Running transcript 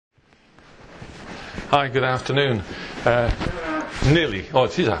Hi, good afternoon. Nearly. Oh,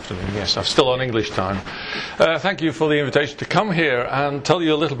 it is afternoon, yes. I'm still on English time. Thank you for the invitation to come here and tell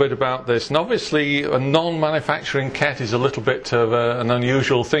you a little bit about this. And obviously, a non-manufacturing KET is a little bit of an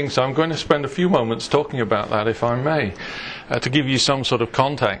unusual thing, so I'm going to spend a few moments talking about that, if I may, to give you some sort of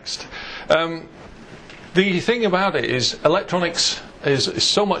context. The thing about it is, electronics is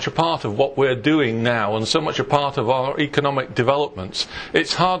so much a part of what we're doing now and so much a part of our economic developments.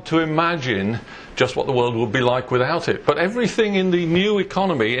 It's hard to imagine just what the world would be like without it. But everything in the new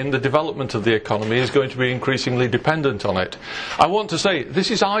economy, in the development of the economy, is going to be increasingly dependent on it. I want to say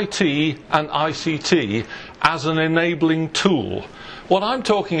this is IT and ICT as an enabling tool. What I'm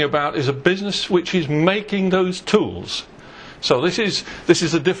talking about is a business which is making those tools. So this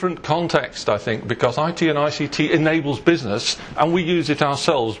is a different context, I think, because IT and ICT enables business, and we use it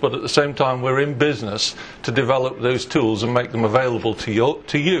ourselves, but at the same time we're in business to develop those tools and make them available to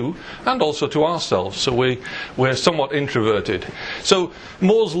you and also to ourselves. So we're somewhat introverted. So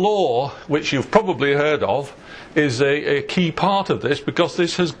Moore's Law, which you've probably heard of, is a key part of this, because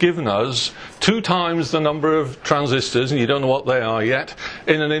this has given us 2 times the number of transistors, and you don't know what they are yet,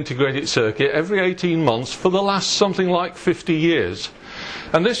 in an integrated circuit every 18 months for the last something like 50 years.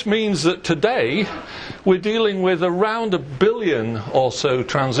 And this means that today we're dealing with around 1 billion or so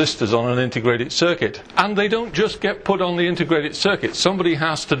transistors on an integrated circuit. And they don't just get put on the integrated circuit. Somebody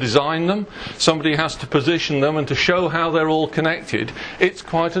has to design them, somebody has to position them, and to show how they're all connected, it's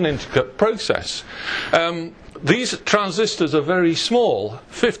quite an intricate process. These transistors are very small.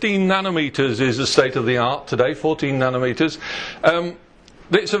 15 nanometers is the state of the art today, 14 nanometers.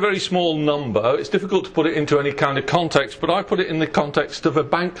 It's a very small number. It's difficult to put it into any kind of context, but I put it in the context of a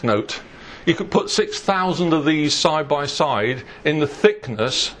banknote. You could put 6,000 of these side by side in the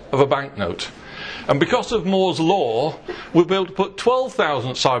thickness of a banknote. And because of Moore's Law, we'll be able to put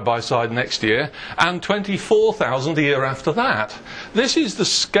 12,000 side by side next year and 24,000 the year after that. This is the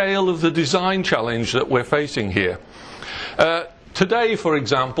scale of the design challenge that we're facing here. Today, for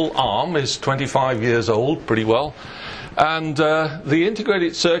example, ARM is 25 years old, pretty well. And the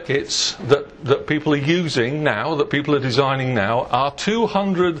integrated circuits that people are using now, that people are designing now, are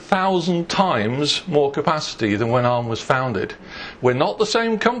 200,000 times more capacity than when ARM was founded. We're not the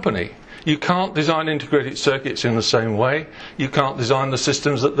same company. You can't design integrated circuits in the same way. You can't design the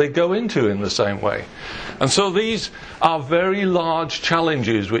systems that they go into in the same way. And so these are very large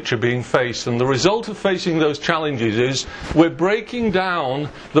challenges which are being faced. And the result of facing those challenges is we're breaking down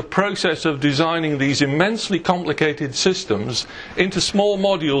the process of designing these immensely complicated systems into small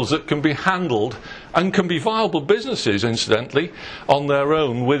modules that can be handled and can be viable businesses, incidentally, on their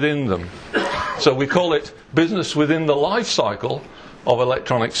own within them. So we call it business within the life cycle of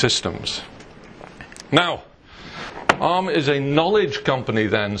electronic systems. Now, ARM is a knowledge company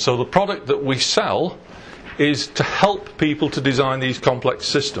then, so the product that we sell is to help people to design these complex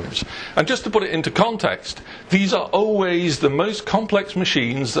systems. And just to put it into context, these are always the most complex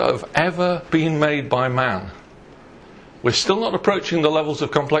machines that have ever been made by man. We're still not approaching the levels of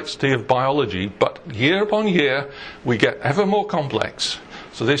complexity of biology, but year upon year we get ever more complex.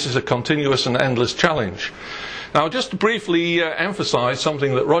 So this is a continuous and endless challenge. Now, just to briefly emphasize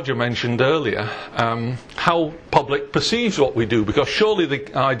something that Roger mentioned earlier, how public perceives what we do, because surely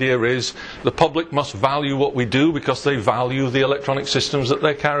the idea is the public must value what we do because they value the electronic systems that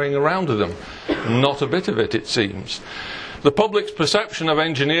they're carrying around with them. Not a bit of it, it seems. The public's perception of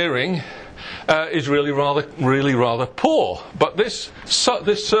engineering is really rather poor. But this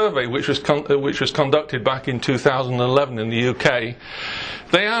survey, which was conducted back in 2011 in the UK,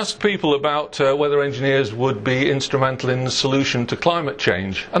 they asked people about whether engineers would be instrumental in the solution to climate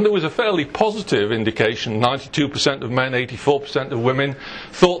change. And there was a fairly positive indication. 92% of men, 84% of women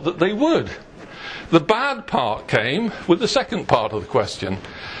thought that they would. The bad part came with the second part of the question,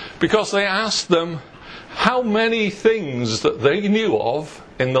 because they asked them how many things that they knew of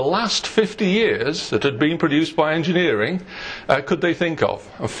in the last 50 years that had been produced by engineering could they think of.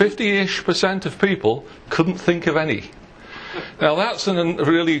 And 50-ish% of people couldn't think of any. Now that's a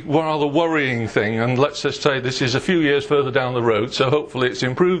really rather worrying thing, and let's just say this is a few years further down the road, so hopefully it's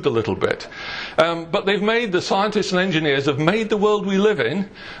improved a little bit. But the scientists and engineers have made the world we live in,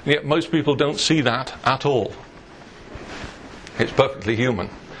 and yet most people don't see that at all. It's perfectly human.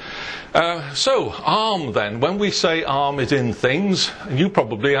 So, ARM then, when we say ARM is in things, you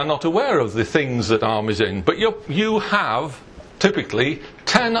probably are not aware of the things that ARM is in, but you have typically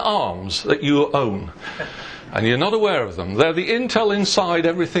 10 ARMs that you own. And you're not aware of them. They're the Intel inside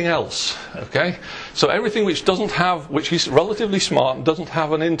everything else. Okay? So everything which is relatively smart and doesn't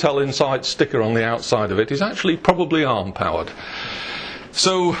have an Intel inside sticker on the outside of it is actually probably ARM powered.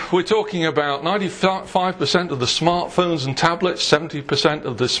 So we're talking about 95% of the smartphones and tablets, 70%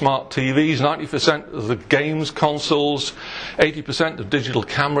 of the smart TVs, 90% of the games consoles, 80% of digital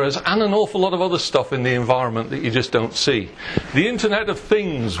cameras, and an awful lot of other stuff in the environment that you just don't see. The Internet of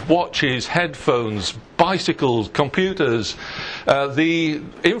Things, watches, headphones, bicycles, computers, the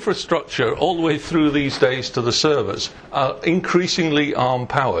infrastructure all the way through these days to the servers are increasingly ARM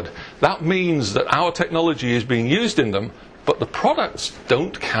powered. That means that our technology is being used in them, but the products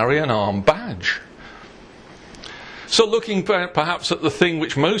don't carry an ARM badge. So looking perhaps at the thing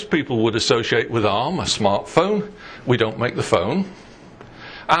which most people would associate with ARM, a smartphone, we don't make the phone,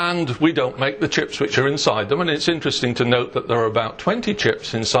 and we don't make the chips which are inside them. And it's interesting to note that there are about 20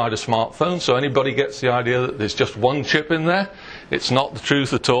 chips inside a smartphone, so anybody gets the idea that there's just one chip in there. It's not the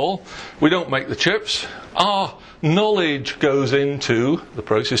truth at all. We don't make the chips. Our knowledge goes into the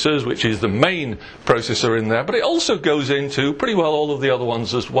processors, which is the main processor in there, but it also goes into pretty well all of the other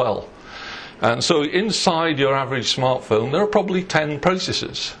ones as well. And so inside your average smartphone there are probably 10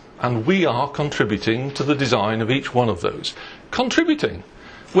 processors, and we are contributing to the design of each one of those. Contributing.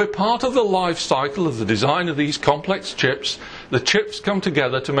 We're part of the life cycle of the design of these complex chips. The chips come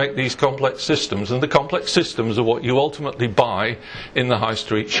together to make these complex systems, and the complex systems are what you ultimately buy in the high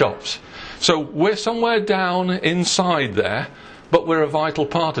street shops. So we're somewhere down inside there, but we're a vital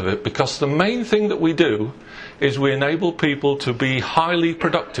part of it, because the main thing that we do is we enable people to be highly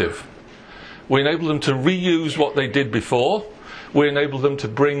productive. We enable them to reuse what they did before. We enable them to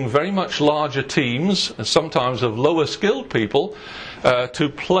bring very much larger teams, and sometimes of lower skilled people, to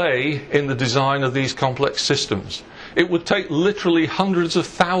play in the design of these complex systems. It would take literally hundreds of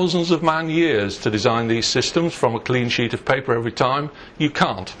thousands of man-years to design these systems from a clean sheet of paper every time. You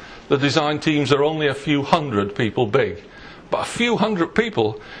can't. The design teams are only a few hundred people big. But a few hundred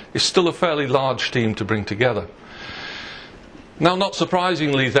people is still a fairly large team to bring together. Now, not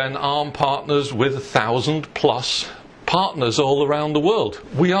surprisingly then, ARM partners with 1,000 plus partners all around the world.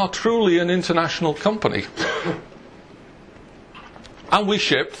 We are truly an international company. And we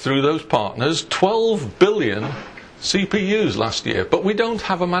shipped through those partners 12 billion CPUs last year, but we don't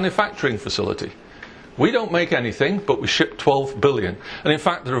have a manufacturing facility. We don't make anything, but we ship 12 billion. And in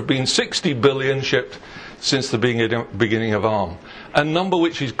fact, there have been 60 billion shipped since the beginning of ARM. A number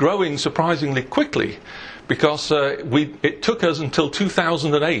which is growing surprisingly quickly, because it took us until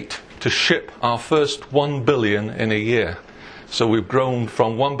 2008 to ship our first 1 billion in a year. So we've grown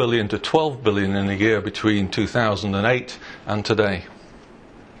from 1 billion to 12 billion in a year between 2008 and today.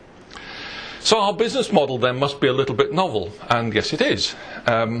 So our business model then must be a little bit novel, and yes it is.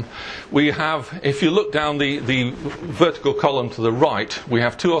 We have, if you look down the vertical column to the right, we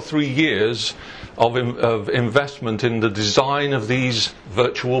have 2 or 3 years of investment in the design of these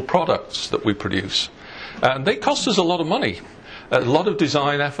virtual products that we produce. And they cost us a lot of money, a lot of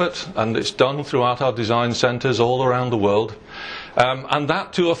design effort, and it's done throughout our design centres all around the world. And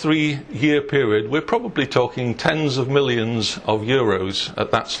that 2 or 3 year period, we're probably talking tens of millions of euros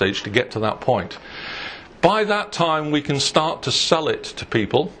at that stage to get to that point. By that time we can start to sell it to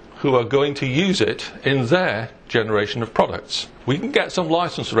people who are going to use it in their generation of products. We can get some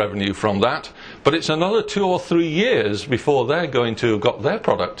license revenue from that, but it's another 2 or 3 years before they're going to have got their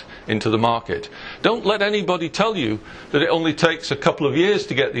product into the market. Don't let anybody tell you that it only takes a couple of years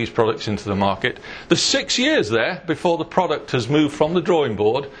to get these products into the market. There's 6 years there before the product has moved from the drawing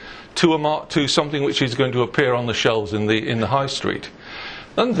board to something which is going to appear on the shelves in the high street.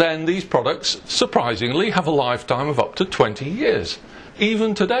 And then these products, surprisingly, have a lifetime of up to 20 years.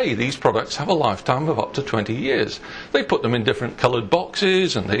 Even today, these products have a lifetime of up to 20 years. They put them in different coloured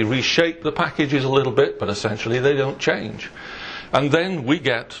boxes and they reshape the packages a little bit, but essentially they don't change. And then we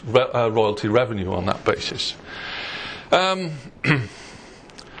get royalty revenue on that basis. ARM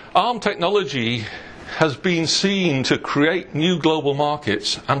technology has been seen to create new global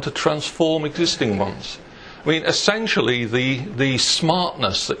markets and to transform existing ones. I mean, essentially, the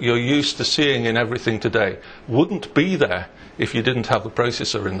smartness that you're used to seeing in everything today wouldn't be there if you didn't have the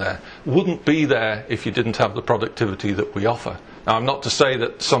processor in there, wouldn't be there if you didn't have the productivity that we offer. Now, I'm not to say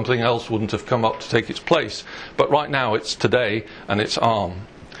that something else wouldn't have come up to take its place, but right now it's today and it's ARM.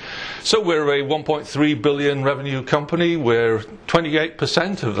 So we're a 1.3 billion revenue company, where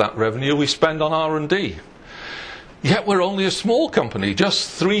 28% of that revenue we spend on R&D. Yet we're only a small company,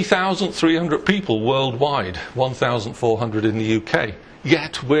 just 3,300 people worldwide, 1,400 in the UK.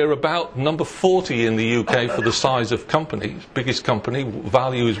 Yet we're about number 40 in the UK for the size of company. Biggest company,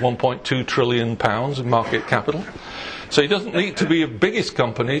 value is £1.2 trillion in market capital. So it doesn't need to be a biggest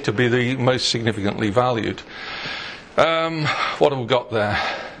company to be the most significantly valued. What have we got there?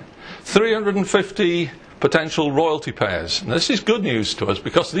 350 potential royalty payers. Now, this is good news to us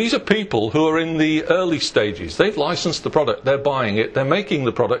because these are people who are in the early stages. They've licensed the product, they're buying it, they're making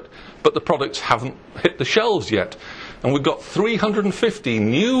the product, but the products haven't hit the shelves yet. And we've got 350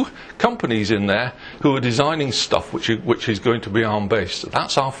 new companies in there who are designing stuff which is going to be ARM-based.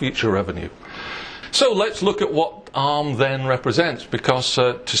 That's our future revenue. So let's look at what ARM then represents, because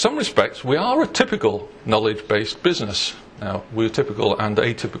to some respects we are a typical knowledge-based business. Now, we're typical and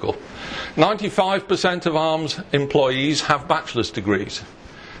atypical. 95% of ARM's employees have bachelor's degrees.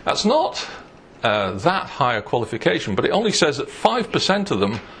 That's not that high a qualification, but it only says that 5% of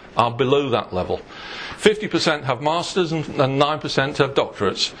them are below that level. 50% have masters and 9% have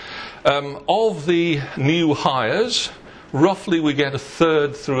doctorates. Of the new hires, roughly we get a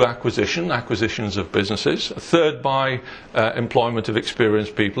third through acquisitions of businesses, a third by employment of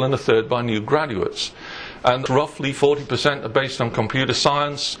experienced people, and a third by new graduates. And roughly 40% are based on computer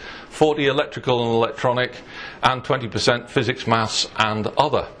science, 40% electrical and electronic, and 20% physics, maths, and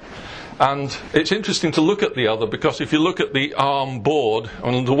other. And it's interesting to look at the other, because if you look at the ARM board,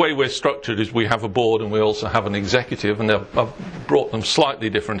 and the way we're structured is we have a board and we also have an executive, and I've brought them slightly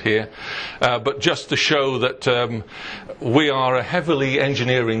different here, but just to show that we are a heavily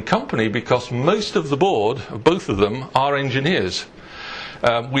engineering company, because most of the board, both of them, are engineers.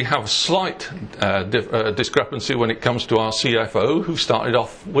 We have a slight discrepancy when it comes to our CFO, who started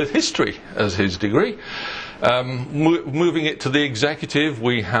off with history as his degree. Moving it to the executive,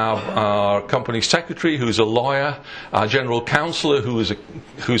 we have our company secretary, who's a lawyer, our general counsellor, who's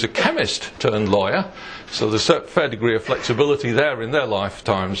a chemist turned lawyer, so there's a fair degree of flexibility there in their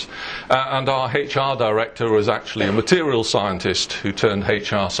lifetimes, and our HR director was actually a material scientist who turned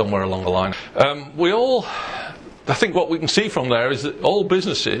HR somewhere along the line. I think what we can see from there is that all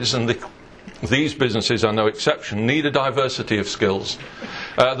businesses, and these businesses are no exception, need a diversity of skills.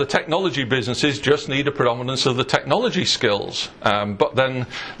 The technology businesses just need a predominance of the technology skills, but then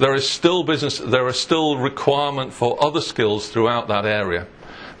there is still requirement for other skills throughout that area.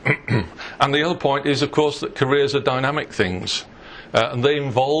 And the other point is, of course, that careers are dynamic things. And they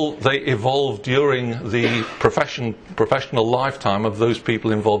evolve during the professional lifetime of those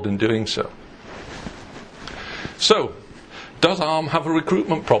people involved in doing so. So, does ARM have a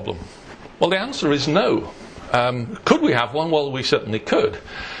recruitment problem? Well, the answer is no. Could we have one? Well, we certainly could.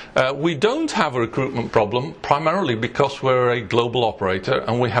 We don't have a recruitment problem primarily because we're a global operator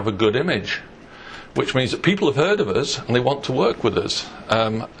and we have a good image, which means that people have heard of us and they want to work with us.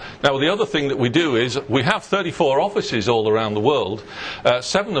 Now, the other thing that we do is we have 34 offices all around the world,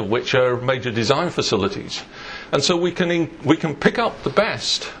 7 of which are major design facilities. And so we can pick up the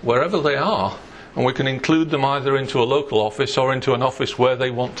best wherever they are, and we can include them either into a local office or into an office where they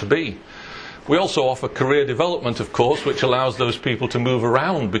want to be. We also offer career development, of course, which allows those people to move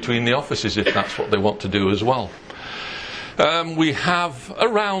around between the offices if that's what they want to do as well. We have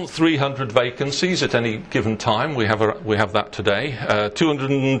around 300 vacancies at any given time. We have that today.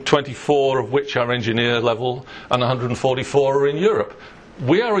 224 of which are engineer level and 144 are in Europe.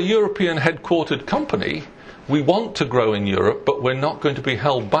 We are a European headquartered company. We want to grow in Europe, but we're not going to be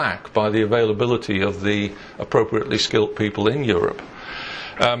held back by the availability of the appropriately skilled people in Europe.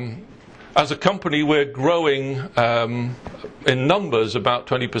 As a company, we're growing in numbers about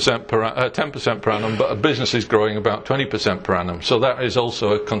 10% per annum, but a business is growing about 20% per annum. So that is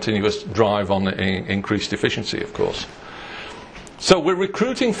also a continuous drive on increased efficiency, of course. So we're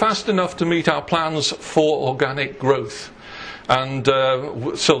recruiting fast enough to meet our plans for organic growth. And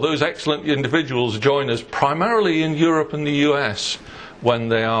so those excellent individuals join us primarily in Europe and the US when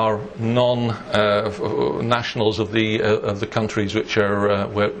they are non-nationals of the countries which are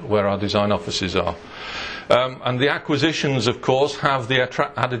where our design offices are. And the acquisitions, of course, have the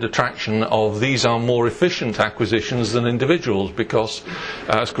added attraction of these are more efficient acquisitions than individuals, because,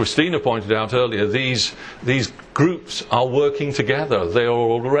 as Christina pointed out earlier, these groups are working together. They are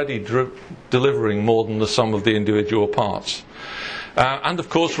already delivering more than the sum of the individual parts. And of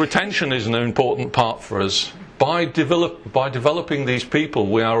course, retention is an important part for us. By developing these people,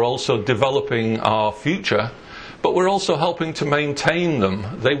 we are also developing our future, but we're also helping to maintain them.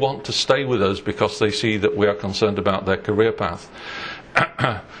 They want to stay with us because they see that we are concerned about their career path.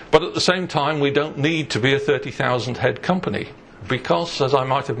 But at the same time, we don't need to be a 30,000 head company, because, as I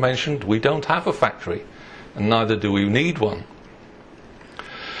might have mentioned, we don't have a factory, and neither do we need one.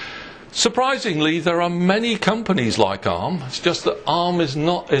 Surprisingly, there are many companies like ARM. It's just that ARM is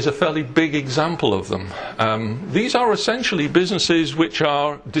a fairly big example of them. These are essentially businesses which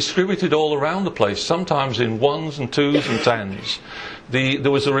are distributed all around the place, sometimes in ones and twos and tens.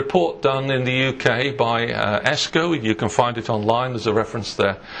 There was a report done in the UK by ESCO. You can find it online. There's a reference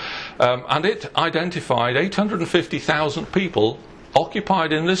there. and it identified 850,000 people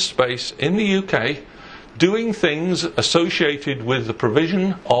occupied in this space in the UK doing things associated with the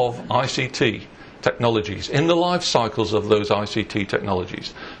provision of ICT technologies, in the life cycles of those ICT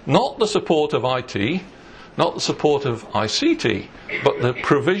technologies. Not the support of IT, not the support of ICT, but the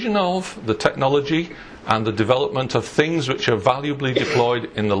provision of the technology and the development of things which are valuably deployed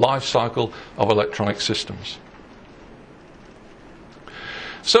in the life cycle of electronic systems.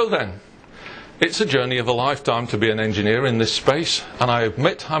 So then, it's a journey of a lifetime to be an engineer in this space, and I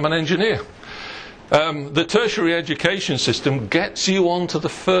admit I'm an engineer. The tertiary education system gets you onto the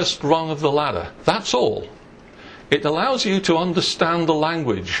first rung of the ladder. That's all. It allows you to understand the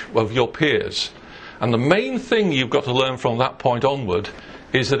language of your peers. And the main thing you've got to learn from that point onward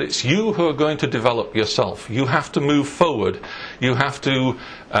is that it's you who are going to develop yourself. You have to move forward. You have to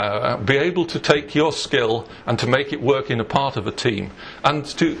be able to take your skill and to make it work in a part of a team. And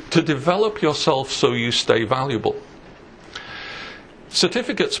to develop yourself so you stay valuable.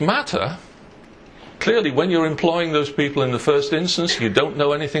 Certificates matter. Clearly, when you're employing those people in the first instance, you don't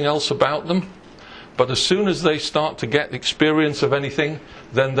know anything else about them. But as soon as they start to get experience of anything,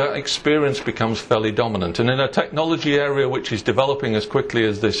 then that experience becomes fairly dominant. And in a technology area which is developing as quickly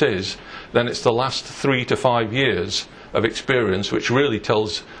as this is, then it's the last 3 to 5 years of experience which really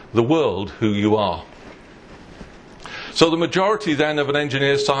tells the world who you are. So the majority then of an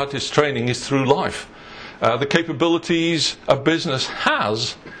engineer scientist training is through life. The capabilities a business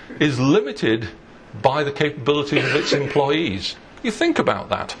has is limited by the capabilities of its employees. You think about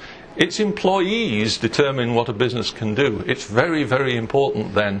that. Its employees determine what a business can do. It's very, very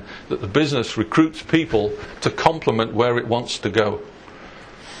important then that the business recruits people to complement where it wants to go.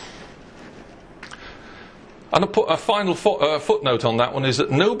 And a final footnote on that one is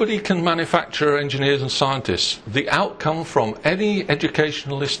that nobody can manufacture engineers and scientists. The outcome from any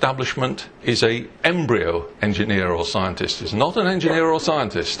educational establishment is an embryo engineer or scientist. It's not an engineer or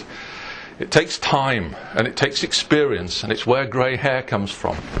scientist. It takes time, and it takes experience, and it's where grey hair comes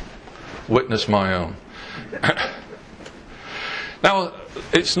from. Witness my own. Now,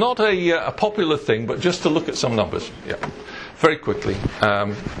 it's not a popular thing, but just to look at some numbers. Yeah, very quickly.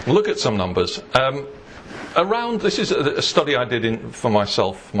 Look at some numbers. This is a study I did for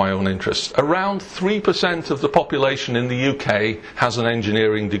myself, for my own interest. Around 3% of the population in the UK has an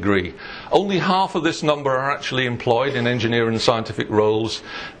engineering degree. Only half of this number are actually employed in engineering and scientific roles.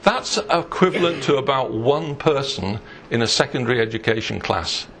 That's equivalent to about one person in a secondary education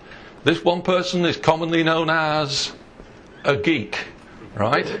class. This one person is commonly known as a geek,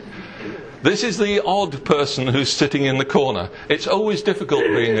 right? This is the odd person who's sitting in the corner. It's always difficult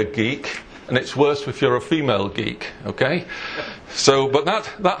being a geek. And it's worse if you're a female geek, okay? So, but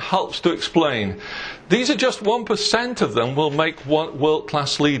that helps to explain. These are just 1% of them will make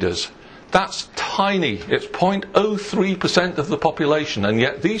world-class leaders. That's tiny. It's 0.03% of the population. And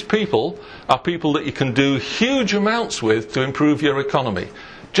yet these people are people that you can do huge amounts with to improve your economy.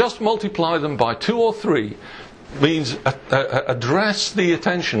 Just multiply them by 2 or 3 means address the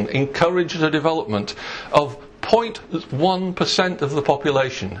attention, encourage the development of 0.1% of the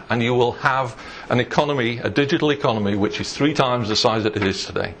population, and you will have an economy, a digital economy, which is 3 times the size that it is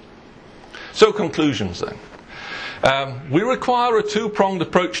today. So conclusions then. We require a 2-pronged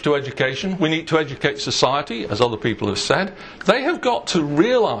approach to education. We need to educate society, as other people have said. They have got to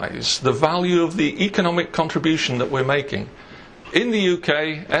realise the value of the economic contribution that we're making. In the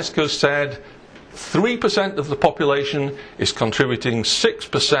UK, ESCO said 3% of the population is contributing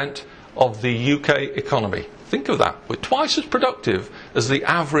 6% of the UK economy. Think of that. We're twice as productive as the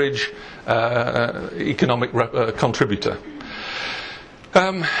average economic contributor.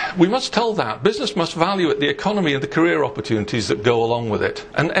 We must tell that. Business must value the economy and the career opportunities that go along with it,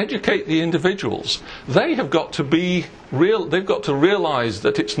 and educate the individuals. They have got to be real. They've got to realise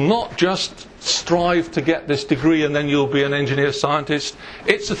that it's not just strive to get this degree and then you'll be an engineer scientist.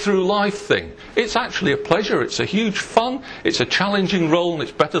 It's a through life thing. It's actually a pleasure. It's a huge fun. It's a challenging role, and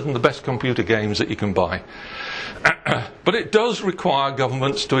it's better than the best computer games that you can buy. But it does require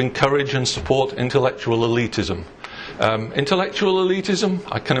governments to encourage and support intellectual elitism. Intellectual elitism,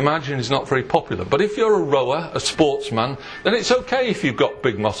 I can imagine, is not very popular. But if you're a rower, a sportsman, then it's okay if you've got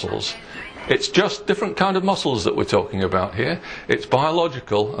big muscles. It's just different kind of muscles that we're talking about here. It's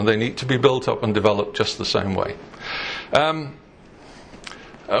biological, and they need to be built up and developed just the same way.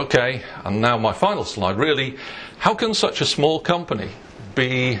 Okay, and now my final slide, really. How can such a small company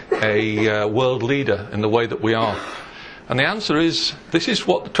be a world leader in the way that we are? And the answer is, this is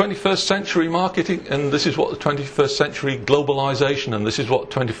what the 21st century marketing, and this is what the 21st century globalization, and this is what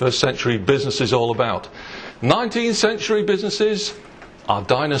 21st century business is all about. 19th century businesses, are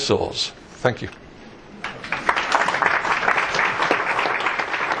dinosaurs. Thank you.